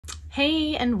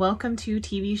Hey, and welcome to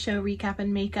TV Show Recap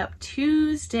and Makeup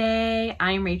Tuesday.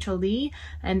 I'm Rachel Lee,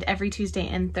 and every Tuesday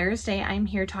and Thursday I'm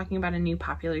here talking about a new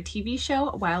popular TV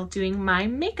show while doing my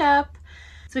makeup.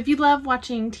 So if you love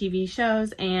watching TV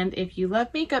shows and if you love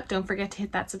makeup, don't forget to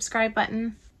hit that subscribe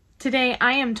button. Today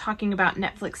I am talking about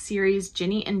Netflix series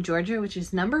Ginny and Georgia, which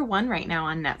is #1 right now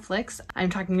on Netflix. I'm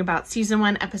talking about season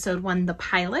 1, episode 1, the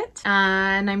pilot.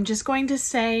 And I'm just going to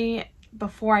say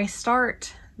before I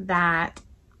start that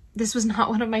this was not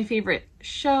one of my favorite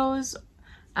shows,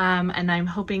 and I'm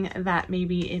hoping that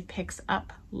maybe it picks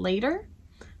up later.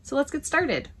 So let's get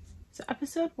started. So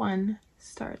episode 1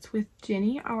 starts with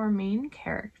Ginny, our main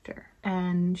character,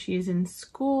 and she's in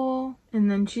school, and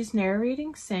then she's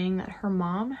narrating saying that her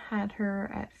mom had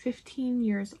her at 15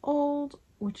 years old,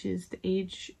 which is the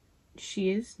age she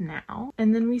is now.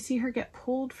 And then we see her get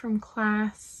pulled from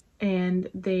class, and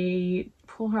they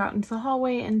pull her out into the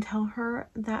hallway and tell her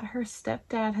that her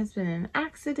stepdad has been in an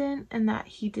accident and that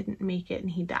he didn't make it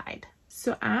and he died.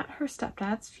 So at her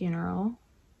stepdad's funeral,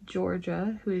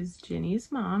 Georgia, who is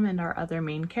Ginny's mom and our other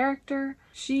main character,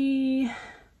 she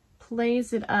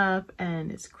plays it up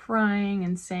and is crying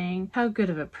and saying how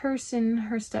good of a person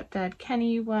her stepdad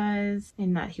Kenny was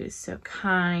and that he was so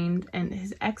kind. And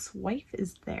his ex-wife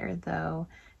is there though,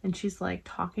 and she's like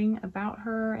talking about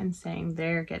her and saying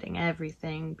they're getting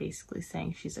everything, basically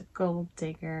saying she's a gold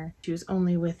digger. She was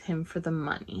only with him for the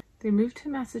money. They move to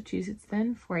Massachusetts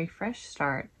then for a fresh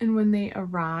start, and when they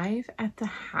arrive at the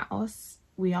house,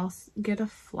 we also get a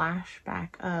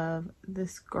flashback of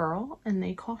this girl, and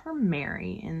they call her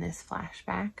Mary in this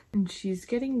flashback, and she's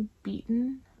getting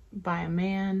beaten by a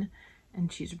man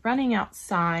and she's running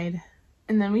outside.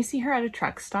 And then we see her at a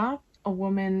truck stop. A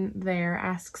woman there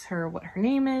asks her what her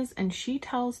name is, and she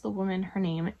tells the woman her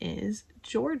name is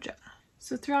Georgia.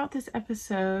 So throughout this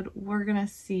episode, we're gonna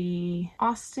see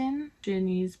Austin,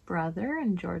 Ginny's brother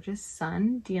and Georgia's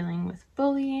son, dealing with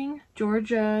bullying,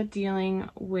 Georgia dealing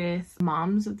with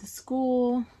moms of the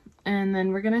school, and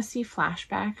then we're gonna see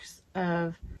flashbacks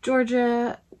of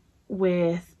Georgia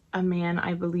with a man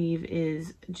I believe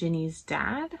is Ginny's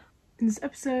dad. In this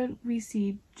episode, we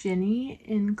see Ginny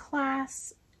in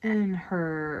class, and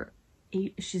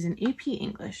she's in AP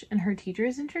English, and her teacher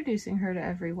is introducing her to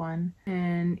everyone,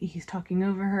 and he's talking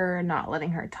over her, not letting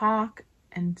her talk,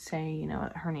 and say, you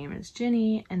know, her name is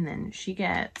Ginny, and then she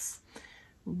gets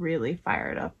really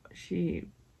fired up. She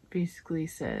basically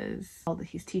says all that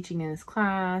he's teaching in his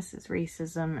class is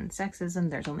racism and sexism.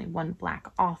 There's only one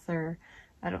black author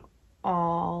out of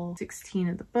all 16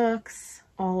 of the books.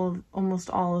 Almost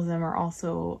all of them are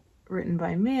also written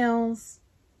by males.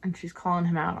 And she's calling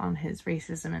him out on his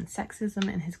racism and sexism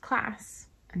in his class.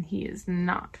 And he is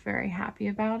not very happy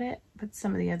about it, but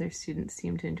some of the other students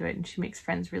seem to enjoy it, and she makes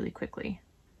friends really quickly.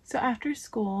 So after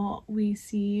school, we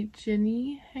see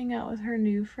Ginny hang out with her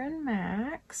new friend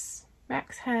Max.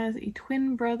 Max has a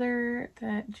twin brother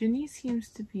that Ginny seems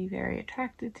to be very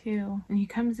attracted to. And he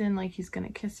comes in like he's gonna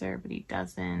kiss her, but he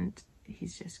doesn't.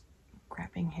 He's just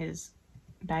grabbing his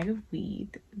bag of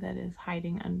weed that is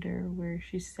hiding under where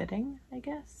she's sitting, I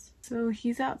guess. So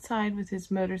he's outside with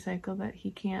his motorcycle that he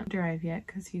can't drive yet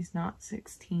because he's not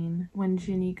 16. When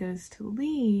Ginny goes to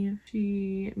leave,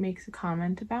 she makes a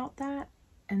comment about that,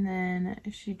 and then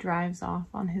she drives off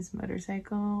on his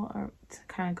motorcycle to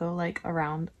kind of go like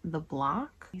around the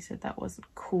block. He said that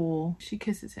wasn't cool. She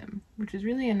kisses him, which is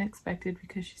really unexpected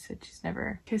because she said she's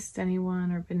never kissed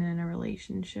anyone or been in a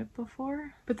relationship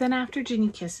before. But then after Ginny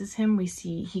kisses him, we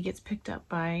see he gets picked up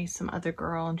by some other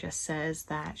girl and just says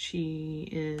that Ginny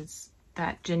is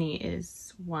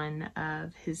one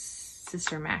of his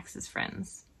sister Max's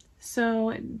friends.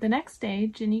 So the next day,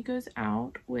 Ginny goes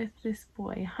out with this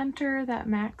boy, Hunter, that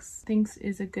Max thinks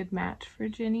is a good match for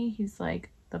Ginny. He's like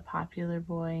the popular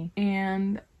boy,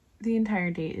 and the entire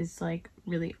date is like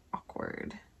really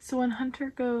awkward. So when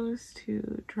Hunter goes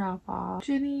to drop off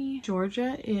Ginny,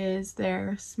 Georgia is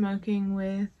there smoking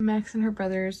with Max and her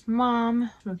brother's mom,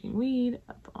 smoking weed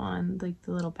up on like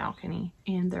the little balcony.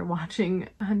 And they're watching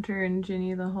Hunter and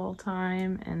Ginny the whole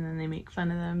time, and then they make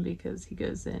fun of them because he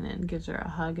goes in and gives her a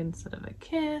hug instead of a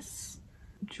kiss.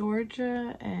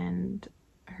 Georgia and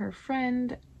her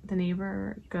friend, the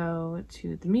neighbor, go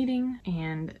to the meeting,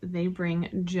 and they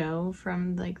bring Joe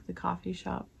from like the coffee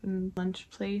shop and lunch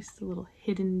place, the little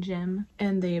hidden gem,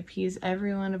 and they appease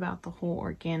everyone about the whole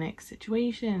organic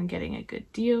situation and getting a good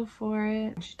deal for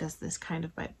it. And she does this kind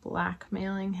of by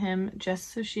blackmailing him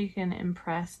just so she can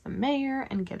impress the mayor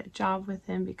and get a job with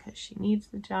him because she needs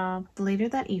the job. Later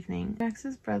that evening,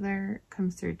 Max's brother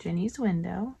comes through Ginny's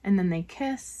window, and then they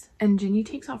kiss, and Ginny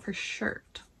takes off her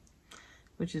shirt,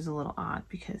 which is a little odd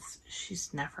because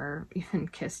she's never even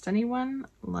kissed anyone,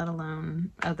 let alone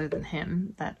other than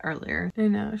him that earlier.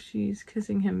 And now she's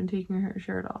kissing him and taking her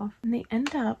shirt off. And they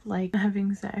end up like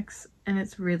having sex, and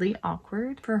it's really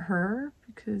awkward for her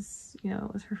because, you know,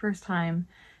 it was her first time.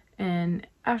 And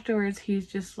afterwards he's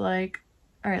just like,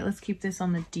 all right, let's keep this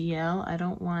on the DL. I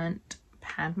don't want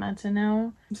Padma to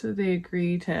know. So they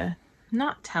agree to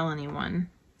not tell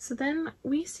anyone. So then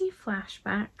we see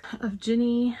flashback of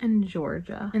Ginny and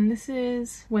Georgia. And this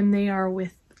is when they are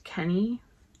with Kenny,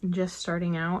 just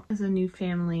starting out as a new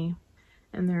family.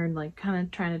 And they're like kind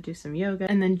of trying to do some yoga.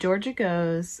 And then Georgia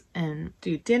goes and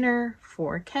do dinner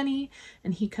for Kenny.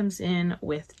 And he comes in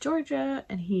with Georgia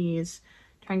and he's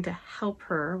trying to help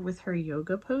her with her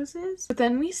yoga poses. But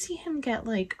then we see him get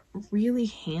like really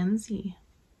handsy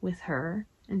with her.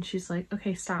 And she's like,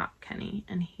 okay, stop, Kenny.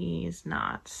 And he's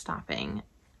not stopping.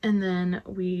 And then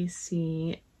we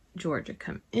see Georgia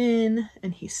come in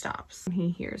and he stops and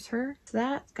he hears her. So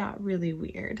that got really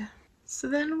weird. So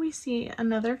then we see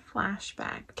another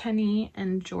flashback, Kenny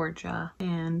and Georgia,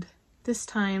 and this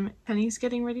time Kenny's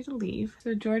getting ready to leave.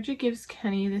 So Georgia gives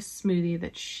Kenny this smoothie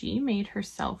that she made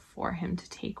herself for him to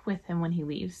take with him when he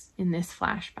leaves in this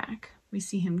flashback. We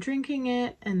see him drinking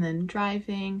it and then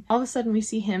driving. All of a sudden we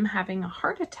see him having a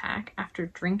heart attack after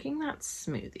drinking that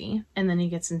smoothie, and then he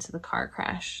gets into the car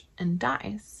crash and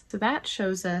dies. So that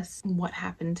shows us what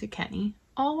happened to Kenny.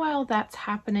 All while that's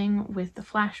happening with the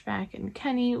flashback and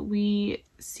Kenny, we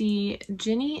see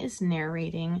Ginny is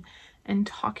narrating and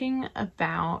talking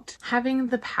about having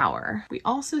the power. We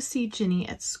also see Ginny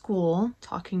at school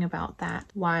talking about that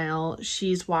while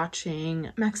she's watching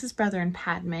Max's brother and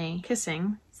Padme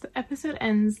kissing. The episode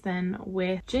ends then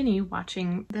with Ginny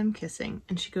watching them kissing,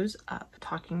 and she goes up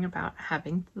talking about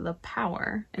having the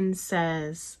power and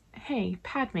says, hey,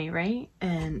 Padme, right?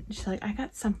 And she's like, I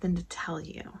got something to tell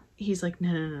you. He's like,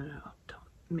 no, don't,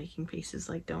 making faces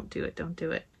like, don't do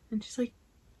it. And she's like,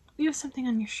 you have something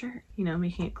on your shirt, you know,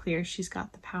 making it clear she's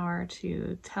got the power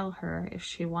to tell her if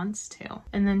she wants to.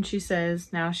 And then she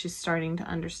says now she's starting to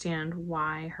understand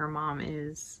why her mom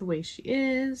is the way she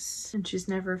is, and she's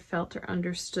never felt or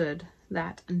understood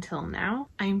that until now.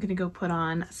 I'm gonna go put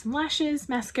on some lashes,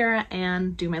 mascara,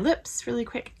 and do my lips really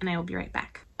quick, and I will be right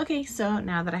back. Okay, so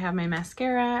now that I have my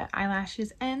mascara,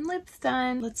 eyelashes, and lips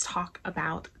done, let's talk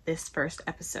about this first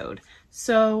episode.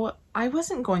 So I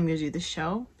wasn't going to do the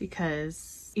show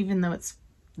because even though it's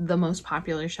the most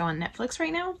popular show on Netflix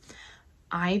right now,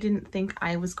 I didn't think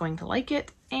I was going to like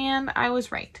it, and I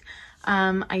was right.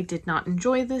 I did not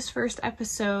enjoy this first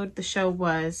episode. The show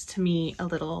was, to me, a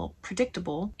little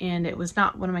predictable, and it was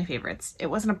not one of my favorites. It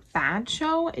wasn't a bad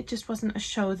show, it just wasn't a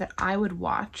show that I would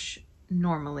watch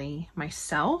normally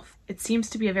myself. It seems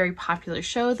to be a very popular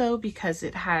show though, because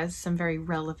it has some very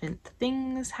relevant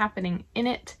things happening in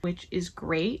it, which is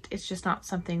great. It's just not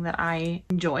something that I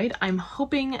enjoyed. I'm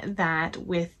hoping that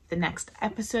with the next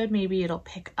episode, maybe it'll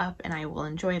pick up and I will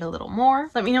enjoy it a little more.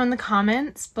 Let me know in the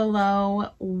comments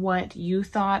below what you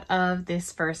thought of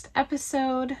this first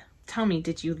episode. Tell me,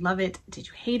 did you love it? Did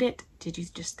you hate it? Did you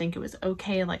just think it was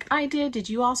okay like I did? Did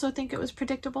you also think it was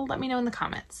predictable? Let me know in the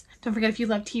comments. Don't forget, if you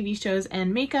love TV shows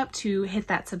and makeup, to hit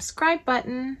that subscribe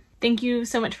button. Thank you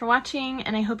so much for watching,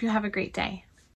 and I hope you have a great day.